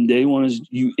taught from day one is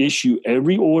you issue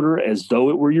every order as though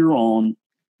it were your own.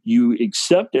 You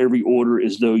accept every order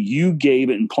as though you gave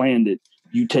it and planned it.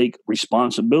 You take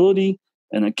responsibility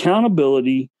and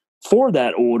accountability for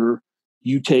that order.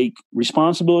 You take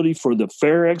responsibility for the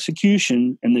fair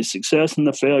execution and the success and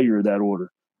the failure of that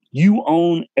order. You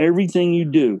own everything you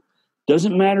do.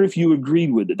 Doesn't matter if you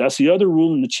agreed with it. That's the other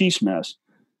rule in the chief's mess.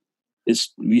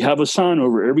 We have a sign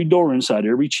over every door inside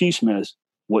every chief's mess.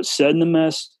 What's said in the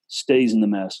mess stays in the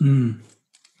mess.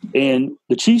 And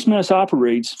the chief's mess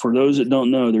operates, for those that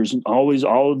don't know, there's always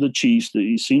all of the chiefs,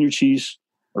 the senior chiefs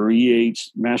or E8s,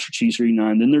 master chiefs or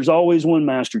E9. Then there's always one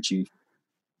master chief.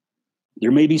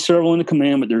 There may be several in the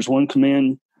command, but there's one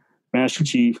command Master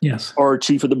Chief, yes, or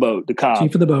chief of the boat, the cob.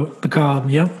 Chief of the boat, the cob,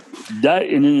 yep. That,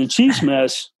 and in the chief's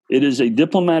mess, it is a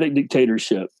diplomatic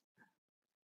dictatorship.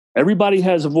 Everybody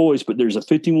has a voice, but there's a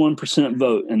 51%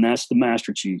 vote, and that's the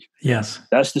Master Chief. Yes.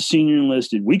 That's the senior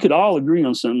enlisted. We could all agree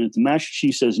on something. If the Master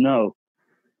Chief says no,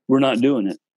 we're not doing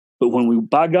it. But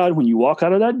by God, when you walk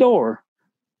out of that door,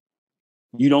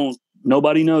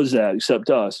 nobody knows that except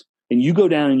us. And you go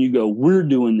down and you go, we're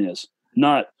doing this.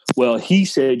 Not, well, he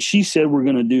said, she said, we're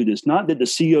going to do this. Not that the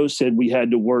CO said we had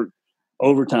to work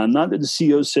overtime. Not that the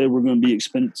CO said we're going to be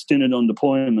extended on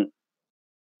deployment.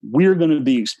 We're going to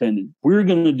be expended. We're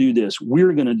going to do this.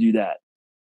 We're going to do that.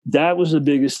 That was the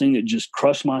biggest thing that just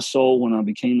crushed my soul when I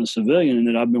became a civilian, and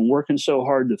that I've been working so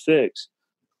hard to fix,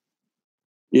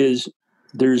 is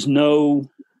there's none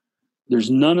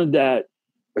of that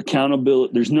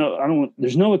accountability. There's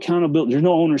no accountability. There's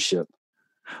no ownership.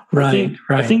 Right.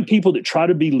 I think people that try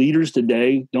to be leaders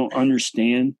today don't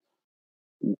understand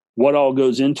what all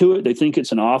goes into it. They think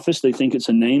it's an office. They think it's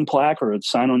a name plaque or a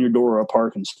sign on your door or a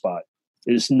parking spot.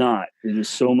 It is not. It is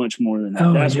so much more than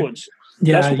that.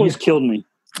 That's what's killed me.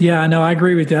 Yeah, no, I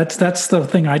agree with you. That's the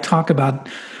thing I talk about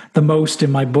the most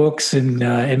in my books and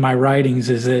in my writings.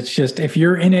 Is it's just, if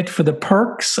you're in it for the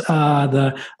perks,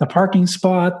 the parking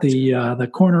spot, the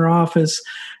corner office,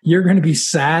 you're going to be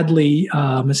sadly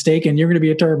mistaken. You're going to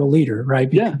be a terrible leader, right?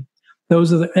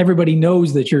 Because everybody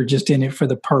knows that you're just in it for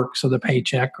the perks or the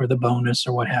paycheck or the bonus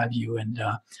or what have you. And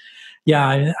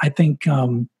I think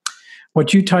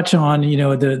what you touch on,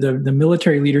 the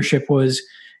military leadership was,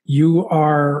 you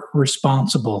are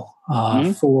responsible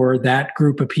for that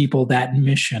group of people, that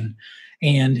mission,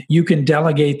 and you can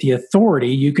delegate the authority.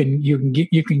 You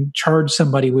can charge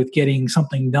somebody with getting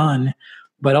something done,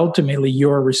 but ultimately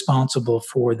you're responsible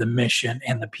for the mission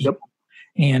and the people.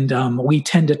 Yep. And we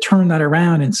tend to turn that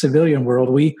around in civilian world.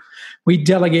 We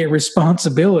delegate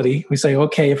responsibility. We say,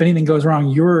 okay, if anything goes wrong,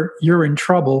 you're in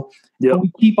trouble. Yep. But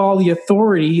we keep all the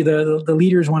authority. The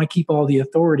leaders want to keep all the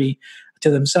authority to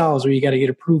themselves, where you got to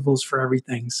get approvals for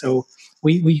everything. So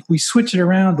we switch it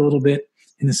around a little bit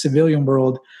in the civilian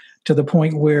world, to the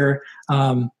point where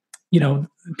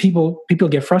people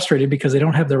get frustrated because they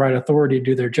don't have the right authority to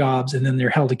do their jobs, and then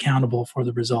they're held accountable for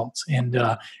the results. And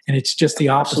it's just the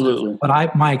opposite. Absolutely.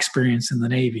 But my experience in the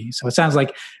Navy. So it sounds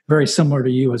like very similar to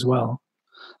you as well.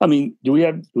 I mean, do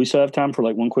we still have time for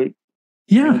like one quick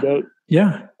anecdote?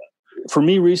 Yeah. For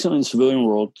me, recently in the civilian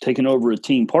world, taking over a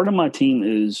team, part of my team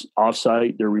is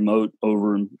offsite. They're remote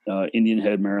over in Indian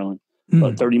Head, Maryland,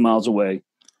 about 30 miles away.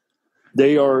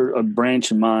 They are a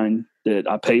branch of mine that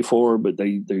I pay for, but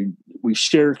we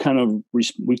share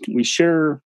we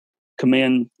share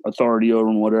command authority over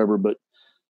them, whatever. But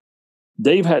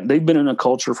they've been in a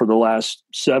culture for the last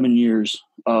 7 years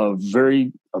of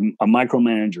a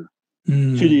micromanager.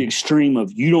 To the extreme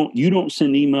of you don't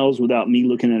send emails without me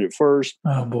looking at it first.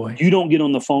 Oh boy. You don't get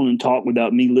on the phone and talk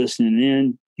without me listening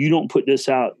in. You don't put this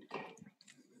out.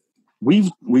 We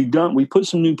put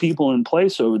some new people in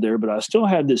place over there, but I still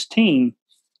have this team,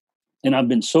 and I've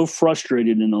been so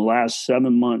frustrated in the last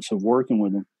 7 months of working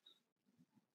with them.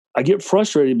 I get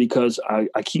frustrated because I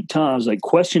keep telling, I was like,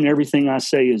 question everything I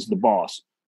say as the boss.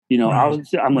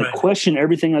 I'm like, question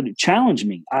everything I do. Challenge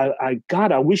me. I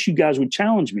wish you guys would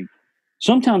challenge me.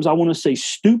 Sometimes I want to say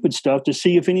stupid stuff to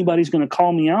see if anybody's going to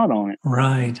call me out on it.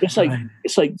 Right. It's like,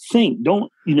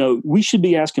 we should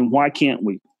be asking, why can't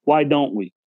we? Why don't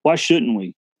we? Why shouldn't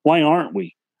we? Why aren't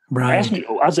we? Right.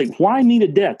 I was like, why me to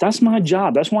death? That's my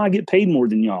job. That's why I get paid more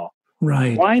than y'all.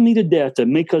 Right. Why me to death to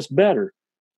make us better?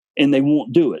 And they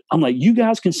won't do it. I'm like, you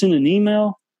guys can send an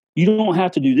email. You don't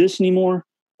have to do this anymore.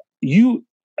 You're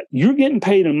getting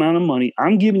paid an amount of money.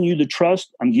 I'm giving you the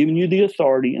trust. I'm giving you the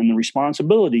authority and the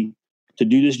responsibility to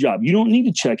do this job. You don't need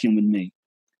to check in with me.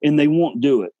 And they won't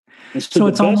do it. So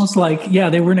it's almost like,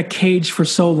 they were in a cage for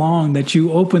so long that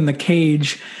you open the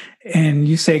cage and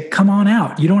you say, come on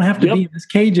out. You don't have to be in this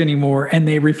cage anymore. And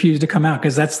they refuse to come out,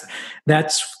 because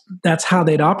that's how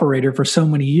they'd operated for so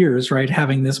many years, right?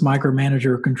 Having this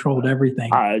micromanager who controlled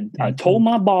everything. I told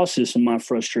my bosses some of my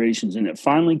frustrations, and it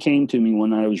finally came to me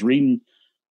when I was reading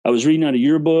out of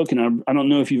your book, and I don't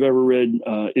know if you've ever read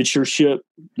It's Your Ship,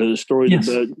 the story of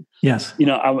the boat. Yes.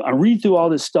 I read through all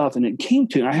this stuff, and it came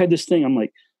to, I had this thing, I'm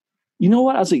like, you know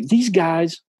what? I was like, these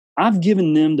guys, I've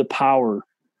given them the power.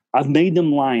 I've made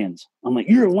them lions. I'm like,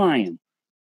 you're a lion.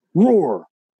 Roar.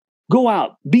 Go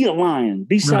out. Be a lion.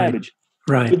 Be savage.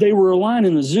 Right. But they were a lion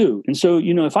in the zoo. And so,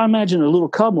 if I imagine a little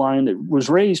cub lion that was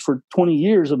raised for 20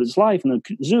 years of its life in the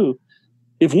zoo,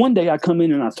 if one day I come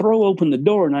in and I throw open the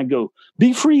door and I go,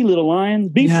 be free, little lion,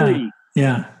 be free.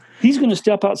 Yeah. He's going to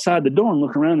step outside the door and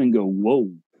look around and go,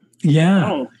 whoa.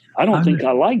 Yeah. I don't think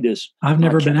I like this. I've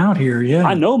never been out here. Yeah.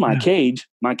 I know my cage.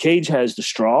 My cage has the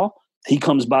straw. He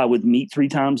comes by with meat 3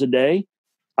 times a day.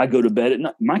 I go to bed at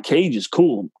night. My cage is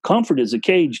cool. Comfort is a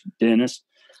cage, Dennis.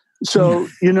 So,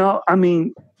 I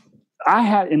mean,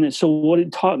 so what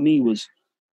it taught me was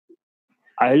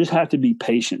I just have to be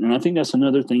patient. And I think that's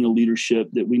another thing of leadership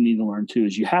that we need to learn too,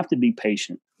 is you have to be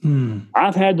patient.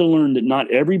 I've had to learn that not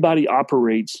everybody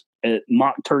operates at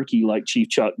mock turkey like Chief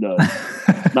Chuck does.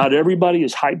 Not everybody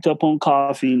is hyped up on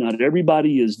coffee. Not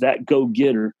everybody is that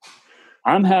go-getter.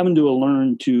 I'm having to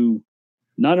learn to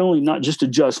not just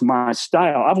adjust my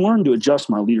style. I've learned to adjust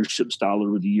my leadership style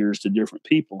over the years to different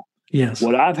people. Yes.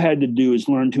 What I've had to do is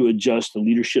learn to adjust the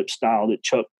leadership style that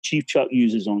Chief Chuck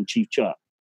uses on Chief Chuck.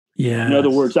 Yeah. In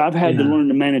other words, I've had to learn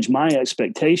to manage my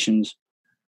expectations.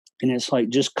 And it's like,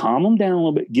 just calm them down a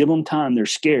little bit. Give them time. They're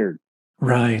scared.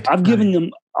 Right. I've given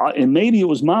them, and maybe it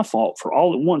was my fault for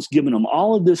all at once, giving them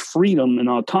all of this freedom and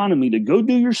autonomy to go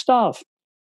do your stuff.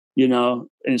 And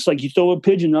it's like you throw a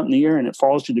pigeon up in the air and it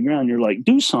falls to the ground. You're like,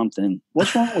 do something.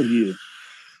 What's wrong with you?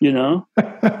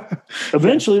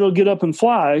 Eventually it'll get up and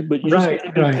fly, but you just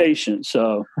have to be patient.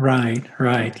 So, right.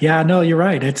 Yeah, no, you're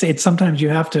right. It's sometimes you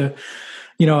have to,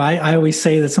 I always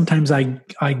say that sometimes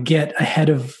I get ahead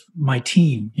of my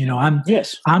team.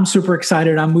 I'm super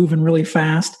excited. I'm moving really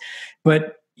fast,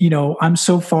 but I'm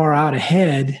so far out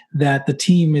ahead that the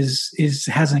team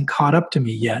hasn't caught up to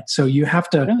me yet. So you have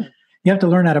to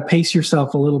learn how to pace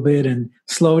yourself a little bit and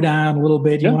slow down a little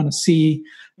bit. You want to see,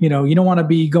 you don't want to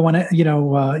be going, you don't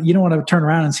want to turn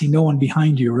around and see no one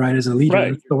behind you, right? As a leader,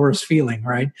 it's the worst feeling,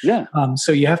 right? Yeah.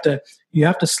 So you have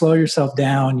to slow yourself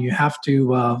down. You have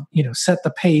to, set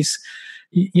the pace,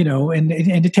 and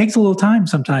it takes a little time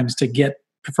sometimes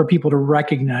for people to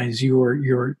recognize your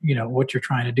what you're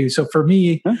trying to do. So for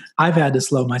me, I've had to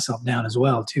slow myself down as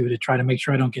well too, to try to make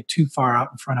sure I don't get too far out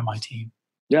in front of my team.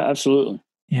 Yeah, absolutely.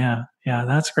 Yeah,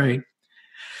 that's great.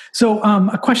 So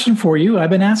a question for you. I've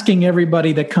been asking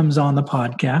everybody that comes on the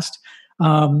podcast.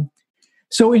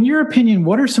 So in your opinion,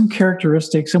 what are some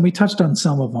characteristics, and we touched on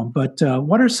some of them, but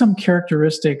what are some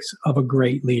characteristics of a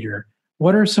great leader?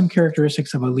 What are some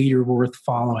characteristics of a leader worth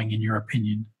following in your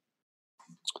opinion?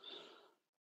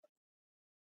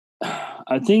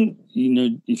 I think,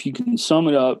 if you can sum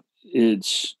it up,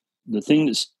 it's the thing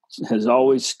that has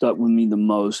always stuck with me the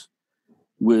most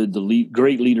with the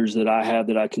great leaders that I have,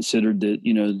 that I considered that,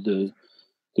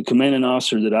 the commanding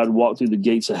officer that I'd walk through the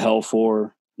gates of hell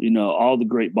for, all the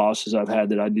great bosses I've had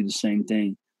that I do the same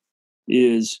thing,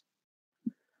 is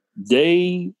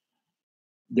they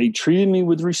treated me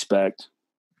with respect.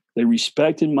 They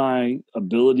respected my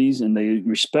abilities and they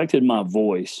respected my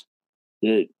voice,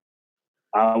 that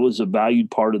I was a valued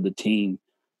part of the team,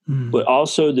 but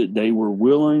also that they were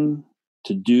willing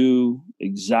to do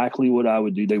exactly what I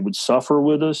would do. They would suffer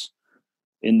with us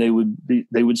and they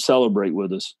would celebrate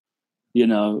with us.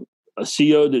 A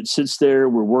CO that sits there,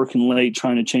 we're working late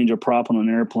trying to change a prop on an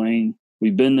airplane.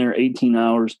 We've been there 18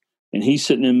 hours and he's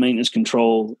sitting in maintenance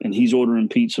control and he's ordering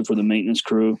pizza for the maintenance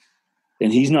crew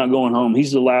and he's not going home.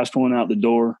 He's the last one out the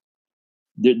door.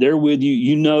 They're with you.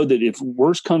 You know that if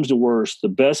worst comes to worst, the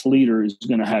best leader is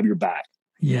going to have your back.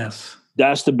 Yes.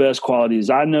 That's the best quality, is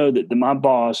I know that my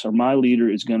boss or my leader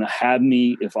is going to have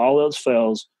me. If all else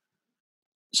fails,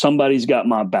 somebody's got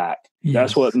my back. Yes.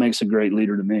 That's what makes a great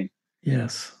leader to me.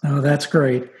 Yes. Oh, that's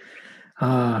great.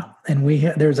 And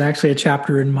there's actually a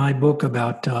chapter in my book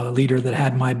about a leader that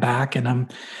had my back.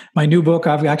 And my new book,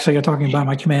 I've actually talking about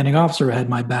my commanding officer who had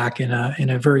my back in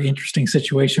a very interesting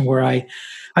situation where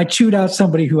I chewed out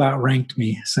somebody who outranked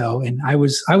me. So, and I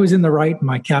was in the right and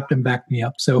my captain backed me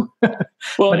up. So,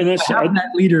 well, and having that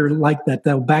leader like that,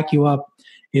 that'll back you up,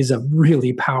 is a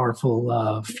really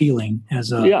powerful feeling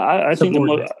as a I think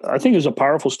there's a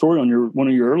powerful story on one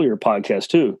of your earlier podcasts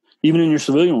too. Even in your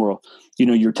civilian world,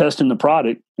 you're testing the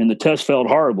product and the test failed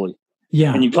horribly.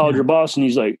 Yeah. And you called your boss and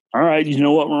he's like, all right, you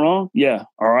know what went wrong? Yeah.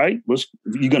 All right.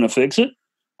 You going to fix it?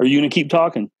 Or are you going to keep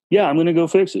talking? Yeah, I'm going to go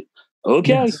fix it.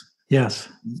 Okay. Yes.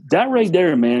 That right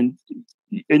there, man.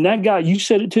 And that guy, you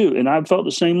said it too. And I felt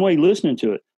the same way listening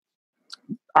to it.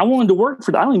 I wanted to work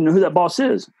for that. I don't even know who that boss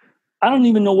is. I don't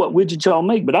even know what widgets y'all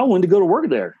make, but I wanted to go to work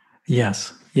there.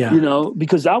 Yes. Yeah.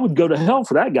 Because I would go to hell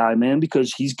for that guy, man,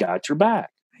 because he's got your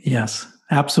back. Yes,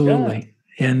 absolutely.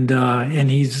 Yeah.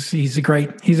 And he was a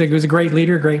great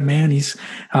leader, great man.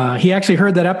 He actually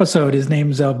heard that episode. His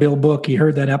name's Bill Book. He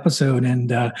heard that episode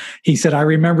and he said, I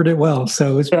remembered it well.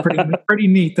 So it's pretty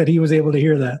neat that he was able to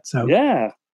hear that. So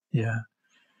yeah.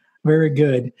 Very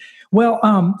good. Well,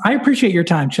 I appreciate your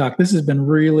time, Chuck. This has been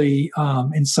really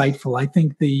insightful. I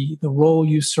think the role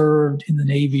you served in the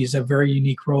Navy is a very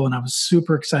unique role, and I was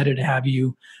super excited to have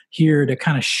you here to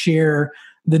kind of share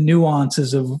the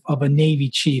nuances of a Navy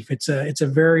chief. It's a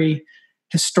very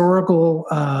historical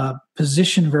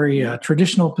position, very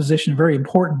traditional position, very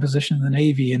important position in the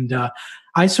Navy, and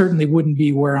I certainly wouldn't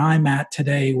be where I'm at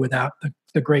today without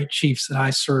the great chiefs that I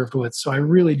served with. So I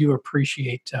really do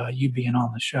appreciate you being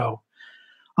on the show.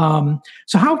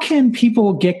 So how can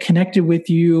people get connected with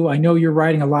you? I know you're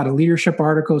writing a lot of leadership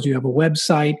articles. You have a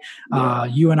website.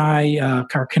 You and I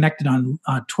are connected on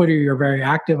Twitter. You're very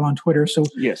active on Twitter. So,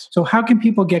 yes. So how can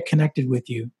people get connected with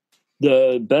you?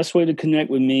 The best way to connect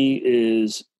with me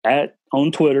is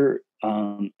on Twitter,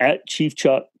 at Chief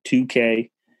Chuck 2K.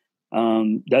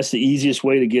 That's the easiest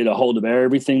way to get a hold of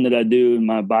everything that I do in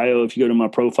my bio. If you go to my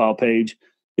profile page,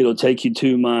 it'll take you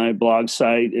to my blog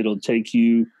site. It'll take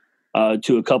you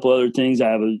to a couple other things. I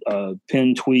have a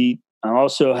pinned tweet. I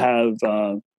also have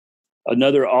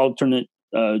another alternate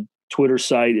Twitter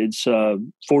site. It's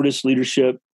Fortis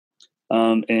Leadership,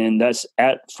 and that's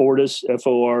at Fortis,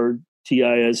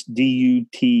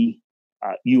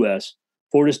 FORTISDUTUS,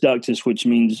 Fortis Ductus, which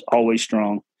means always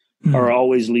strong, or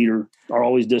always leader, or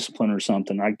always discipline, or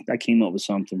something. I came up with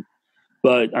something.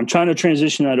 But I'm trying to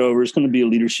transition that over. It's going to be a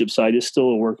leadership site. It's still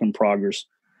a work in progress.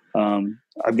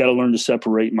 I've got to learn to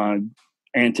separate my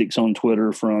antics on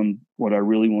Twitter from what I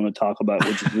really want to talk about,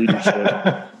 which is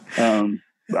leadership.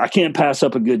 I can't pass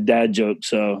up a good dad joke.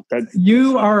 So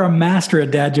you are a master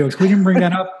at dad jokes. We didn't bring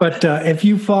that up, but if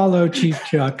you follow Chief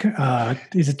Chuck,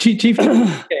 he's a Chief Chuck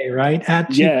 2K, right? At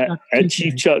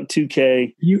Chief Chuck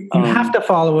 2K. You have to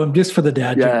follow him just for the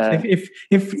dad jokes.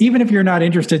 If even if you're not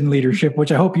interested in leadership,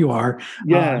 which I hope you are,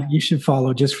 you should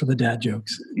follow just for the dad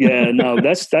jokes. No,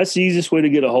 that's the easiest way to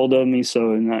get a hold of me.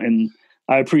 So, and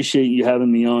I appreciate you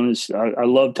having me on. I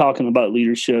love talking about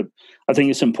leadership. I think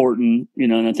it's important,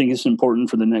 and I think it's important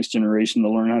for the next generation to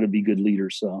learn how to be good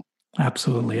leaders. So,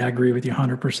 absolutely, I agree with you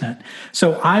 100%.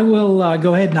 So, I will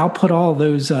go ahead and I'll put all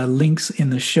those links in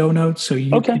the show notes. So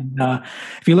you can,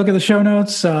 if you look at the show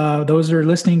notes, those that are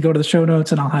listening, go to the show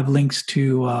notes, and I'll have links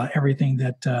to everything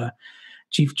that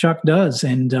Chief Chuck does,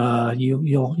 and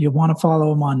you'll want to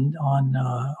follow him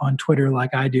on Twitter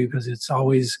like I do, because it's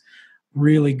always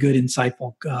really good,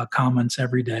 insightful comments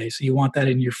every day. So you want that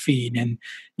in your feed. And,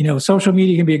 social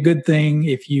media can be a good thing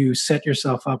if you set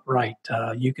yourself up right.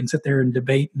 You can sit there and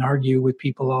debate and argue with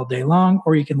people all day long,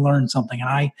 or you can learn something.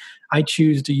 And I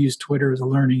choose to use Twitter as a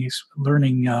learning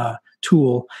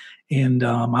tool. And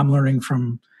I'm learning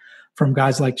from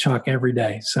guys like Chuck every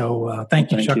day. So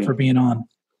thank you, Chuck, for being on.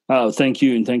 Oh, thank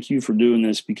you. And thank you for doing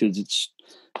this, because it's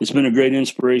been a great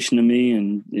inspiration to me,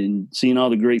 and seeing all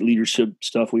the great leadership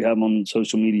stuff we have on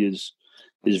social media is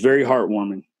very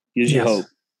heartwarming. Gives you hope.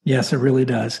 Yes, it really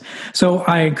does. So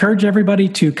I encourage everybody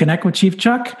to connect with Chief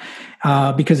Chuck,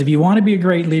 because if you want to be a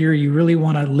great leader, you really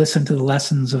want to listen to the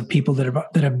lessons of people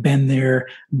that have been there,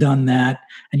 done that,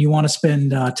 and you want to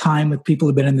spend time with people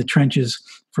who've been in the trenches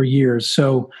for years.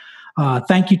 So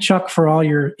thank you, Chuck, for all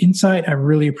your insight. I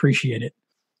really appreciate it.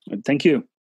 Thank you.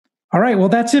 All right. Well,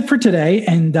 that's it for today.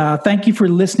 And thank you for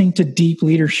listening to Deep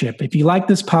Leadership. If you like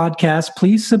this podcast,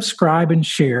 please subscribe and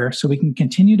share so we can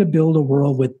continue to build a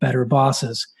world with better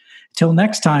bosses. Till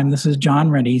next time, this is John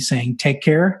Rennie saying take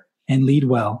care and lead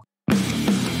well.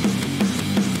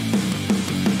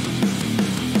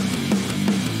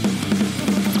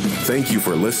 Thank you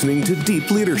for listening to Deep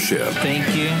Leadership.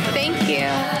 Thank you. Thank you.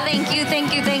 Thank you,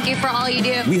 thank you, thank you for all you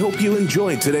do. We hope you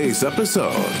enjoyed today's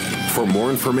episode. For more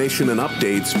information and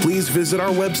updates, please visit our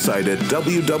website at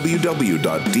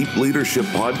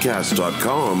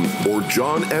www.deepleadershippodcast.com or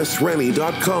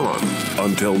johnsrennie.com.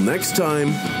 Until next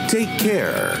time, take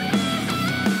care.